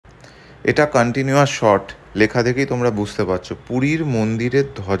এটা continuous shot, লেখা দেখেই তোমরা বুঝতে পারছো পুরীর মন্দিরের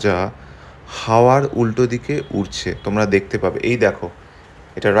ধ্বজা হাওয়ার উল্টো দিকে উড়ছে, তোমরা দেখতে পাবে। এই দেখো,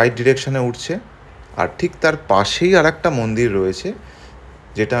 এটা রাইট ডিরেকশনে উঠছে, আর ঠিক তার পাশেই আর একটা মন্দির রয়েছে,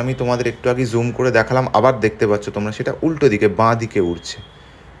 যেটা আমি তোমাদের একটু আগে জুম করে দেখালাম, আবার দেখতে পাচ্ছ তোমরা, সেটা উল্টো দিকে বাঁ দিকে উঠছে।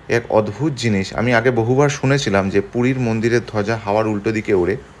 এক অদ্ভুত জিনিস, আমি আগে বহুবার শুনেছিলাম যে পুরীর মন্দিরের ধ্বজা হাওয়ার উল্টো দিকে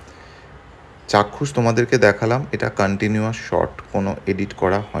ওড়ে। চাক্ষুষ তোমাদেরকে দেখালাম, এটা কন্টিনিউয়াস শট, কোনো এডিট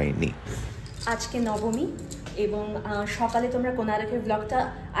করা হয়নি। আজকে নবমী এবং সকালে তোমরা কোনারকের ব্লগটা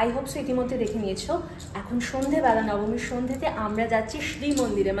আই হোপ সো ইতিমধ্যে দেখে নিয়েছো। এখন সন্ধেবেলা, নবমীর সন্ধেতে আমরা যাচ্ছি শ্রী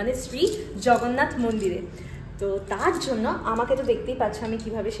মন্দিরে, মানে শ্রী জগন্নাথ মন্দিরে। তো তার জন্য আমাকে তো দেখতেই পাচ্ছ আমি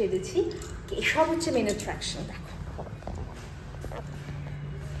কিভাবে সেজেছি, এসব হচ্ছে মেন অ্যাট্রাকশন। দেখো,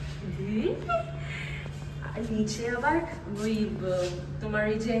 আর নিচে আবার ওই তোমার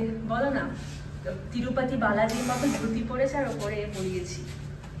এই যে বলো না তিরুপতি বালাজির মতো ধুতি পরেছে, আর ওপরে পরিয়েছি।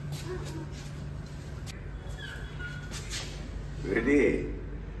 রেডি,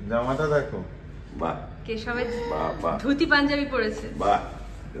 জামাটা দেখো, বাহ। কেশবের ধুতি পাঞ্জাবি পরেছে, বাহ।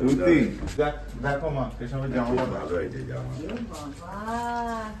 ধুতি দেখো মা, কেশবের জামাটা ভালো হয়েছে। জামা বাবা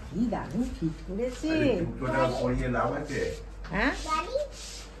কি দারুণ ফিট করেছে। জুতোটা পরিয়ে লাভ আছে? হ্যাঁ,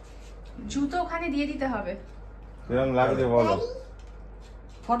 জুতো ওখানে দিয়ে দিতে হবে। কিরকম লাগছে বলো?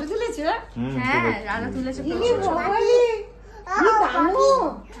 ফটো তুলেছে? হ্যাঁ, রানা তুলেছে।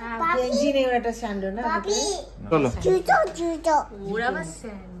 একটা স্যান্ডো না, চলো ওরা আবার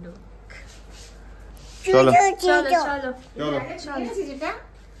স্যান্ডো। চলো চলো চলো যেটা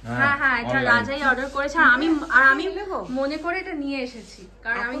হ্যাঁ হ্যাঁ, এটা রাজাই অর্ডার করেছে, আর আমি মনে করে এটা নিয়ে এসেছি,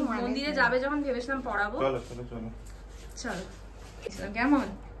 কারণ আমি মন্দিরে যাবে যখন ভেবেছিলাম পরাবো। চলো চলো চলো চলো। কেমন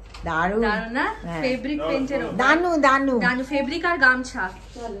দারুণ দারুণ না? ফেব্রিক পেইন্টের উপর দানু দানু দানু ফেব্রিক আর গামছা।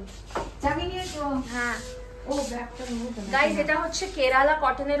 চলো চাবি নিয়ে তো। হ্যাঁ ও ব্যাগটা নিয়ে তো। গাইস, এটা হচ্ছে কেরালা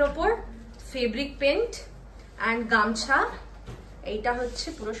কটনের ওপর ফেব্রিক পেইন্ট এন্ড গামছা। এইটা হচ্ছে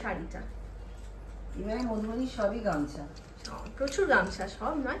পুরো শাড়িটা। এবারে মধুবনী সবই গামছা, প্রচুর গামছা,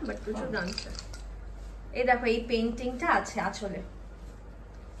 সব নয় বাট প্রচুর গামছা। এই দেখো, এই পেইন্টিংটা আছে আঁচলে।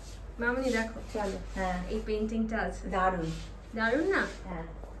 মামনি দেখো, চলো। হ্যাঁ, এই পেইন্টিংটা আছে, দারুণ দারুণ না? হ্যাঁ।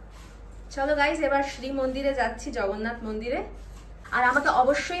 চলো গাইস, এবার শ্রী মন্দিরে যাচ্ছি, জগন্নাথ মন্দিরে। আর আমাকে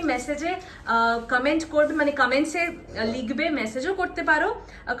অবশ্যই মেসেজে কমেন্ট করবে, মানে কমেন্টসে লিখবে, মেসেজও করতে পারো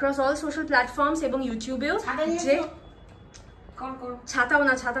অ্যাক্রস অল সোশ্যাল প্ল্যাটফর্মস এবং ইউটিউবেও, যে ছাতাও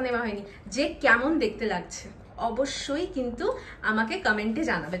না, ছাতা নেওয়া হয়নি, যে কেমন দেখতে লাগছে অবশ্যই কিন্তু আমাকে কমেন্টে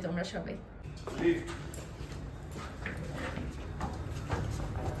জানাবে তোমরা সবাই।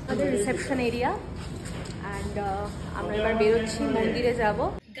 আমাদের রিসেপশন এরিয়া অ্যান্ড আমরা এবার বেরোচ্ছি, মন্দিরে যাব।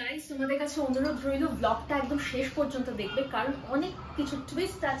 গাইস, তোমাদের কাছে অনুরোধ রইল ব্লগটা একদম শেষ পর্যন্ত দেখবে, কারণ অনেক কিছু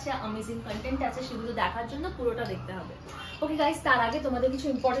টুইস্ট আছে, অ্যামেজিং কন্টেন্ট আছে, সেগুলো দেখার জন্য পুরোটা দেখতে হবে। ওকে গাইস, তার আগে তোমাদের কিছু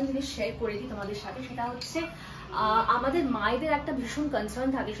ইম্পর্টেন্ট জিনিস শেয়ার করে দিই তোমাদের সাথে। সেটা হচ্ছে আমাদের মায়েদের একটা ভীষণ কনসার্ন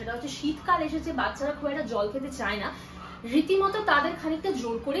থাকে, সেটা হচ্ছে শীতকাল এসেছে, বাচ্চারা খুব একটা জল খেতে চায় না, রীতিমতো তাদের খানিকটা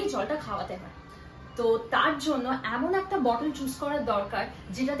জোর করেই জলটা খাওয়াতে হয়। তো তার জন্য এমন একটা বটল চুজ করার দরকার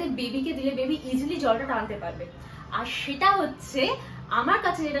যেটাতে বেবিকে দিলে বেবি ইজিলি জলটা টানতে পারবে। আর সেটা হচ্ছে আমার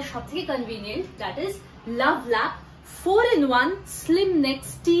কাছে যেটা সব থেকে convenient, that is love lap 4-in-1 slim neck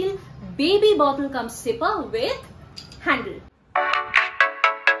still baby bottle come sipper with handle.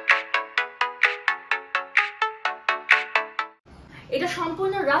 এটা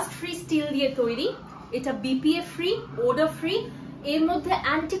সম্পূর্ণ রাস্ট ফ্রি স্টিল দিয়ে তৈরি, এটা বিপিএ ফ্রি, ওডর ফ্রি, এর মধ্যে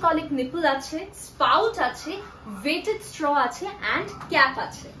অ্যান্টিকলিক নিপল আছে, স্পাউট আছে, ওয়েটেড স্ট্র আছে এন্ড ক্যাপ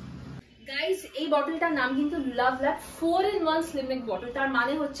আছে। গাইস, এই বটলটার নাম কিন্তু লাভ ল্যাপ 4-in-1 স্লিম নেক বটল। তার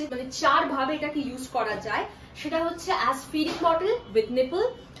মানে হচ্ছে মানে 4 ভাবে এটাকে ইউজ করা যায়। সেটা হচ্ছে as feeding bottle with nipple,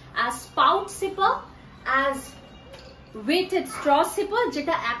 as spout sipper, as weighted straw sipper,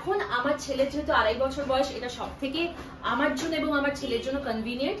 যেটা এখন আমার ছেলের যেহেতু 2.5 বছর বয়স, এটা সব থেকে আমার জন্য এবং আমার ছেলের জন্য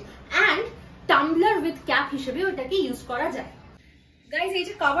convenient, and tumbler with cap হিসেবে ওটাকে ইউজ করা যায়। গাইস, এই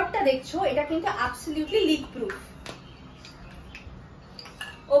যে কভারটা দেখছো, এটা কিন্তু অ্যাবসলিউটলি লিক প্রুফ,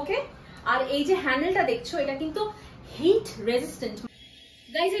 ওকে? আর এই যে হ্যান্ডেলটা দেখছো, এটা কিন্তু হিট রেজিস্ট্যান্ট।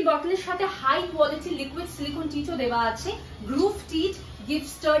 গাইস, এই বটলের সাথে হাই কোয়ালিটি লিকুইড সিলিকন টিটও দেওয়া আছে। গ্রুভ টিট gives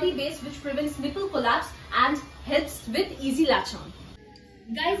sturdy base which prevents nipple collapse and helps with easy latch on.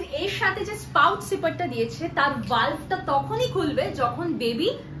 Guys, এর সাথে যে স্পাউট সিপারটা দিয়েছে, তার ভালভটা তখনই খুলবে যখন বেবি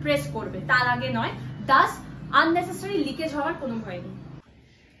প্রেস করবে, তার আগে নয়। দাস আননেসেসারি লিকেজ হওয়ার কোনো ভয় নেই।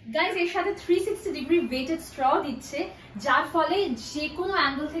 গাইস, এর সাথে 360 ডিগ্রি ওয়েটেড স্ট্র দিচ্ছে, যার ফলে যে কোনো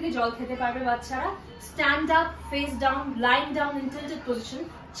অ্যাঙ্গেল থেকে জল খেতে পারবে বাচ্চারা। Stand up, face down, lying down in tilted position,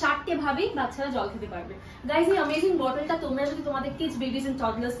 4টে ভাবেই বাচ্চারা জল খেতে পারবে। গাইজ এই অ্যামেজিং বটলটা তোমরা যদি তোমাদের কিডস বেবিজ এন্ড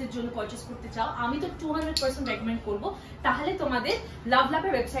টডলার্স এর জন্য পারচেজ করতে চাও, আমি তো 200% রেকমেন্ড করব। তাহলে তোমাদের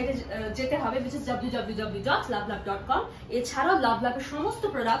লাভলাভের ওয়েবসাইটে যেতে হবে, which is www.lovelove.com। এছাড়াও লাভলাভের সমস্ত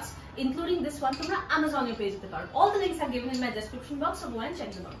প্রোডাক্টস ইনক্লুডিং দিস ওয়ান তোমরা অ্যামাজনে পেয়ে যেতে পারো। All the links are given in my description box, so go and check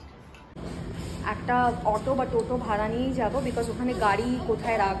them out. একটা অটো বা টোটো ভাড়া নিয়েই যাবো, বিকজ ওখানে গাড়ি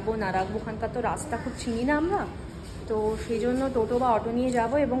কোথায় রাখবো না রাখবো ওখানকার তো রাস্তা খুব চিনি না আমরা, তো সেই জন্য টোটো বা অটো নিয়ে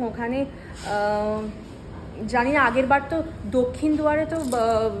যাব। এবং ওখানে জানি না, আগের বার তো দক্ষিণ দুয়ারে তো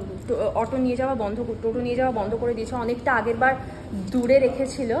অটো নিয়ে যাওয়া বন্ধ, টোটো নিয়ে যাওয়া বন্ধ করে দিয়েছে, অনেকটা আগের বার দূরে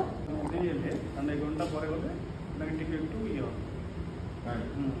রেখেছিল।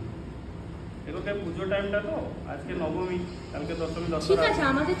 ঠিক আছে,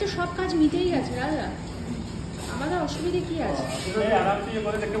 আমাদের তো সব কাজ মিটেই গেছে রাজা, আমাদের অসুবিধে কি আছে?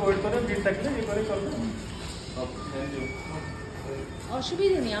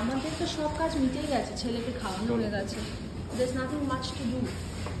 অসুবিধে নেই, আমাদের তো সব কাজ মিটেই গেছে, ছেলেকে খাওয়ানো হয়ে গেছে, there's nothing much to do,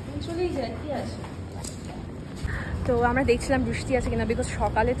 চলেই যায়, কি আছে। তো আমরা দেখছিলাম বৃষ্টি আছে কিনা, বিকজ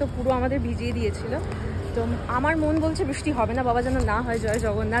সকালে তো পুরো আমাদের ভিজিয়ে দিয়েছিল। তো আমার মন বলছে বৃষ্টি হবে না বাবা, যেন না হয়, জয়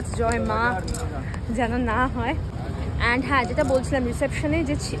জগন্নাথ, জয় মা, যেন না হয়। অ্যান্ড হ্যাঁ, যেটা বলছিলাম, রিসেপশনে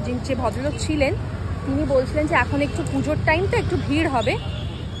যে ভদ্রলোক ছিলেন তিনি বলছিলেন যে এখন একটু পুজোর টাইম তো একটু ভিড় হবে।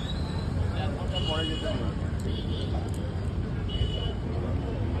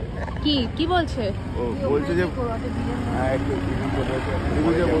 কি বলছে? বলছে যে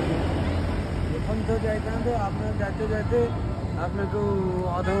এখন তো যাইতাম, তো আপনার যাইতে যাইতে আপনার একটু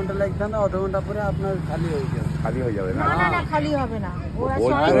আধা ঘন্টা লাগতাম, আধা ঘন্টা পরে আপনার খালি হয়ে যাবে। না না না, খালি হবে না,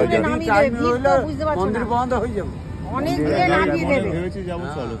 মন্দির বন্ধ হয়ে যাবে, অনেক দূরে নামিয়ে দেবে।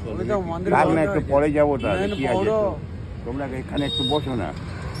 একটু পরে যাবো, তোমরা এখানে একটু বসো না।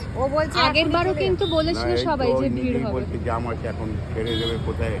 ও বলছে আগের বারও কিন্তু বলেছিল সবাই যে ভিড় হবে, জাম আছে, এখন ছেড়ে দেবে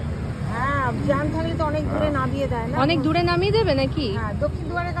কোথায়? হ্যাঁ, জ্যাম থাকলে তো অনেক দূরে নামিয়ে দেয় না, অনেক দূরে নামিয়ে দেবে নাকি? হ্যাঁ, দক্ষিণ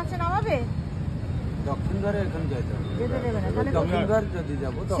দুয়ারের কাছে নামাবে, দক্ষিণ দ্বারে এখন যেতে হবে, যেতে দেবে না, তাহলে দক্ষিণ দ্বার যদি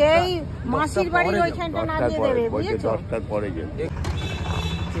যাবো সেই মাসির বাড়ির ওইখানটা নামিয়ে দেবে, বুঝেছো? 10টার পরে যাবে।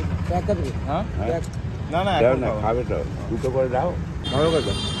 হ্যাঁ, না না খাবে তো দুটো করে দাও, ভালো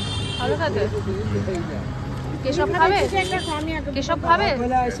খাবে, কেশব খাবে, কেশব খাবে।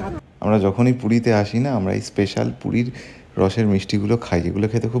 আমরা যখনই পুরীতে আসি না, আমরা এই স্পেশাল পুরীর রসের মিষ্টিগুলো খাই, যেগুলো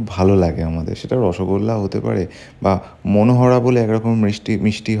খেতে খুব ভালো লাগে আমাদের। সেটা রসগোল্লা হতে পারে বা মনোহরা বলে একরকম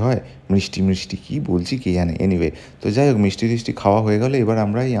মিষ্টি হয়, মিষ্টি কি বলছি কে জানে। এনিওয়ে, তো যাই হোক, মিষ্টি খাওয়া হয়ে গেলে এবার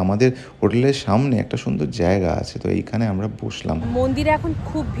আমরা এই আমাদের হোটেলের সামনে একটা সুন্দর জায়গা আছে, তো এইখানে আমরা বসলাম। মন্দিরে এখন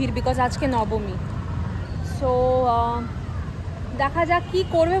খুব ভিড়, বিকজ আজকে নবমী। সো দেখা যাক কি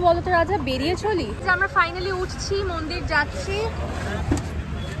করবে বলো তো রাজা, বেরিয়ে চলি। আমরা ফাইনালি উঠছি, মন্দির যাচ্ছি।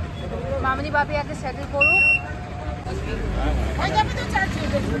 মামনি বাপি আগে সেটেল করুক।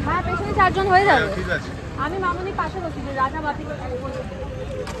 হ্যাঁ, পেছনে 4 জন হয়ে যাবে। আমি মামনির পাশে বসি, রাজা বাপি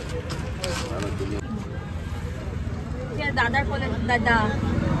দাদার কোলে। দাদা,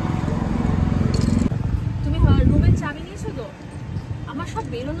 তুমি রুমের চাবি নিয়েছো তো? আমার সব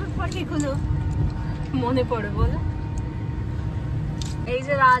বেরোনোর পরে এগুলো মনে পড়ে, বলো। এই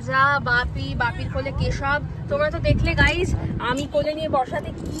যে রাজা, বাপির কোলে কেশব, তোমরা তো দেখলে গাইস, আমি কোলে নিয়ে বসাতে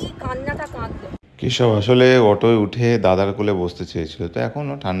কি কান্নাটা কাঁদলো। কেশব আসলে অটোয় উঠে দাদার কোলে বসতে চেয়েছিল, তো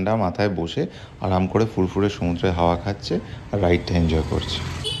এখনও ঠান্ডা মাথায় বসে আরাম করে ফুরফুরে সমুদ্রের হাওয়া খাচ্ছে আর রাইডটা এনজয় করছে।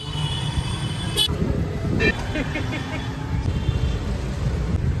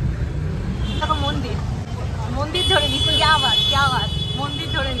 দেখো মন্দির ধরে নিয়েছি, কি আওয়াজ, মন্দির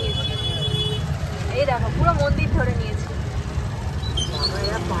ধরে নিয়েছি। এই দেখো, পুরো মন্দির ধরে নিয়েছি।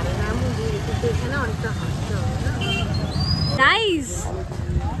 নাইস,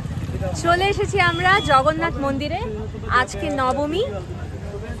 চলে এসেছি আমরা জগন্নাথ মন্দিরে। আজকে নবমী।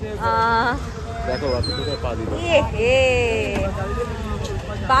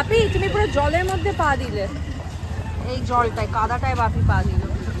 বাপি, তুমি পুরো জলের মধ্যে পা দিলে, এই জলটায়, কাদাটায় বাপি পা দিল।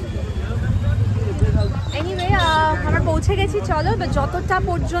 এনিওয়ে, আমরা পৌঁছে গেছি। চলো, যতটা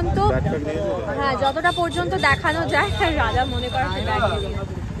পর্যন্ত দেখানো যায়, রাজা মনে করে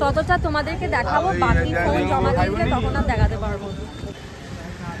ততটা তোমাদেরকে দেখাবো। বাকি ফোন জমা দিলে তখন আর দেখাতে পারবো।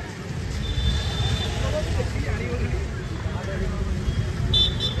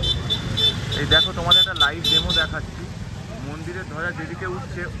 এই দেখো, তোমাদের একটা লাইভ ডেমো দেখাচ্ছি। মন্দিরের ধ্বজা যেদিকে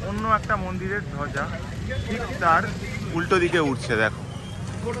উঠছে, অন্য একটা মন্দিরের ধ্বজা ঠিক তার উল্টো দিকে উঠছে। দেখো,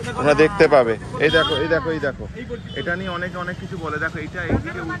 তোমরা দেখতে পাবে। এই দেখো, এটা নিয়ে অনেক কিছু বলে। দেখো, এইটা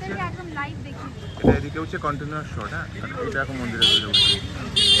এইদিকে উঠছে, এটা এদিকে উঠছে কন্টিনিউয়াস শট। হ্যাঁ, এই দেখো মন্দিরের ধ্বজা উঠছে,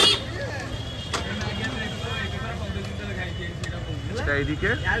 এটা এইদিকে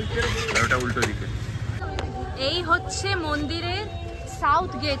আর ওটা উল্টো দিকে। এই হচ্ছে মন্দিরের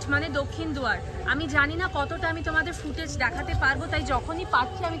সাউথ গেট মানে দক্ষিণ দুয়ার। আমি জানি না কতটা আমি তোমাদের ফুটেজ দেখাতে পারবো, তাই যখনই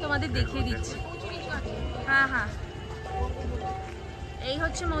পাচ্ছি আমি তোমাদের দেখিয়ে দিচ্ছি। হ্যাঁ হ্যাঁ, এই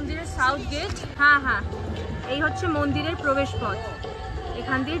হচ্ছে মন্দিরের সাউথ গেট। হ্যাঁ হ্যাঁ, এই হচ্ছে মন্দিরের প্রবেশ পথ,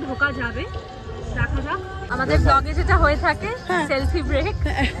 এখান দিয়ে ঢোকা যাবে। দেখা যাক আমাদের ব্লগে যেটা হয়ে থাকে, সেলফি ব্রেক।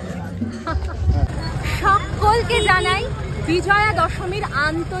 সকলকে জানাই বিজয়া দশমীর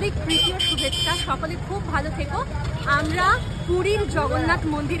আন্তরিক প্রীতি ও শুভেচ্ছা। সকলে খুব ভালো থেকো। আমরা পুরীর জগন্নাথ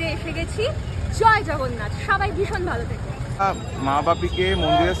মন্দিরে এসে গেছি। জয় জগন্নাথ, সবাই ভীষণ ভালো থেকো। মা বাপিকে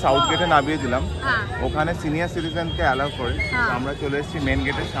মন্দিরের সাউথ গেটে নামিয়ে দিলাম, হ্যাঁ ওখানে সিনিয়র সিটিজেনকে অ্যালাউ করে। হ্যাঁ। আমরা চলে এসেছি মেন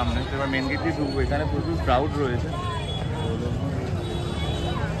গেটের সামনে, এবার মেন গেট দিয়ে ঢুকবো। এখানে প্রচুর ক্রাউড রয়েছে।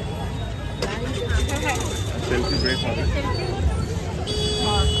 সেলফি ব্রেক হবে,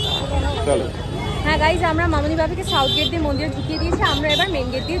 চলো। হ্যাঁ গাইজ, আমরা মামনি বাপিকে সাউথ গেট দিয়ে মন্দিরে ঢুকিয়ে দিয়েছি, আমরা এবার মেন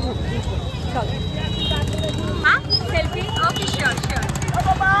গেট দিয়ে ঢুকবো। চলো। হ্যাঁ selfie, okay sure sure.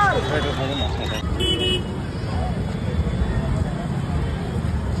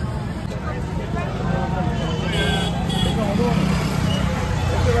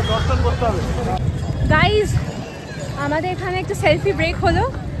 Guys আমাদের এখানে একটু সেলফি ব্রেক হলো।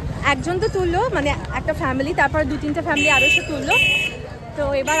 একজন তো তুললো, মানে একটা ফ্যামিলি, তারপর 2-3টে ফ্যামিলি আরও এসে তুললো। তো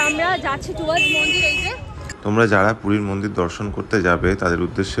এবার আমরা যাচ্ছি টুয়ার্ডস মন্দির। এই যে তোমরা যারা পুরীর মন্দির দর্শন করতে যাবে তাদের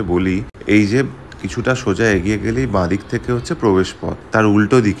উদ্দেশ্যে বলি, এই যে কিছুটা সোজা এগিয়ে গেলেই বাঁ দিক থেকে হচ্ছে প্রবেশ পথ, তার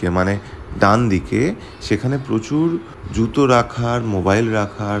উল্টো দিকে মানে ডান দিকে সেখানে প্রচুর জুতো রাখার, মোবাইল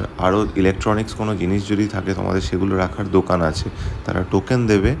রাখার, আরও ইলেকট্রনিক্স কোনো জিনিস যদি থাকে তোমাদের সেগুলো রাখার দোকান আছে। তারা টোকেন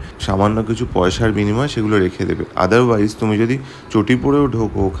দেবে, সামান্য কিছু পয়সার বিনিময়ে সেগুলো রেখে দেবে। আদারওয়াইজ তুমি যদি চটি পরেও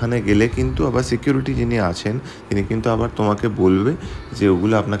ঢোকো, ওখানে গেলে কিন্তু আবার সিকিউরিটি যিনি আছেন তিনি কিন্তু আবার তোমাকে বলবে যে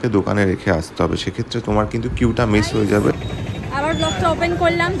ওগুলো আপনাকে দোকানে রেখে আসতে হবে। সেক্ষেত্রে তোমার কিন্তু কিউটা মিস হয়ে যাবে। আবার ব্লগটা ওপেন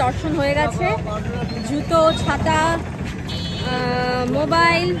করলাম, দর্শন হয়ে গেছে। জুতো, ছাতা,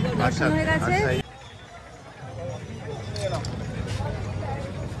 মোবাইল দর্শন হয়ে গেছে।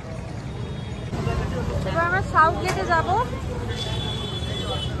 এবার আমরা সাউথ গেটে যাবো।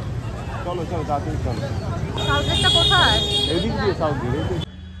 চলো চলো তাড়াতাড়ি চলো। সাউথ গেটটা কোথায়? এদিক দিয়ে সাউথ গেট।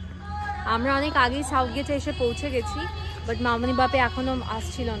 আমরা অনেক আগেই সাউথ গেটে এসে পৌঁছে গেছি, বাট মামনি বাপে এখনো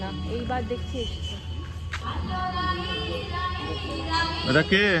আসছিল না। এইবার দেখছি এসেছে। এটা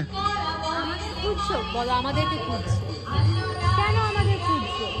কে? খুঁজছো? বলো, আমাদেরকে খুঁজছো কেন? আমাদের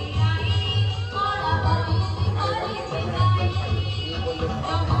খুঁজছো?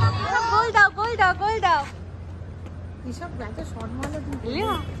 গোল দাও, গোল দাও, গোল দাও। এসব ব্যাটা শর্ট মারলে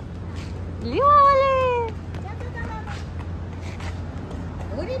লিয়া লিয়া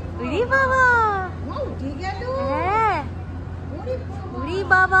বলে। উড়ি বাবা, উঠে গেল। হ্যাঁ উড়ি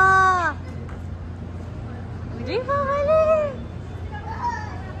বাবা, উড়ি বাবা রে।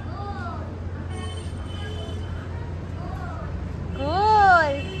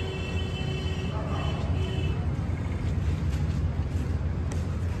 গোল।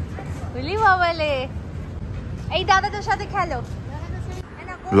 উড়ি বাবা লে। এই দাদাদের সাথে খেলো।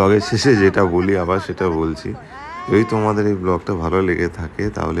 ব্লগের শেষে যেটা বলি আবার সেটা বলছি, যদি তোমাদের এই ব্লগটা ভালো লেগে থাকে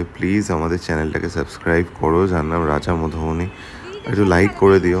তাহলে প্লিজ আমাদের চ্যানেলটাকে সাবস্ক্রাইব করো, যার নাম রাজা মধুবনী। একটু লাইক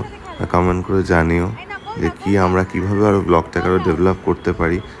করে দিও, কমেন্ট করে জানিও যে আমরা কীভাবে আরও ব্লগটাকে আরও ডেভেলপ করতে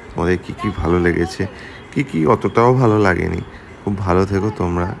পারি, তোমাদের কী ভালো লেগেছে, কী অতটাও ভালো লাগেনি। খুব ভালো থেকো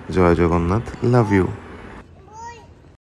তোমরা। জয় জগন্নাথ, লাভ ইউ।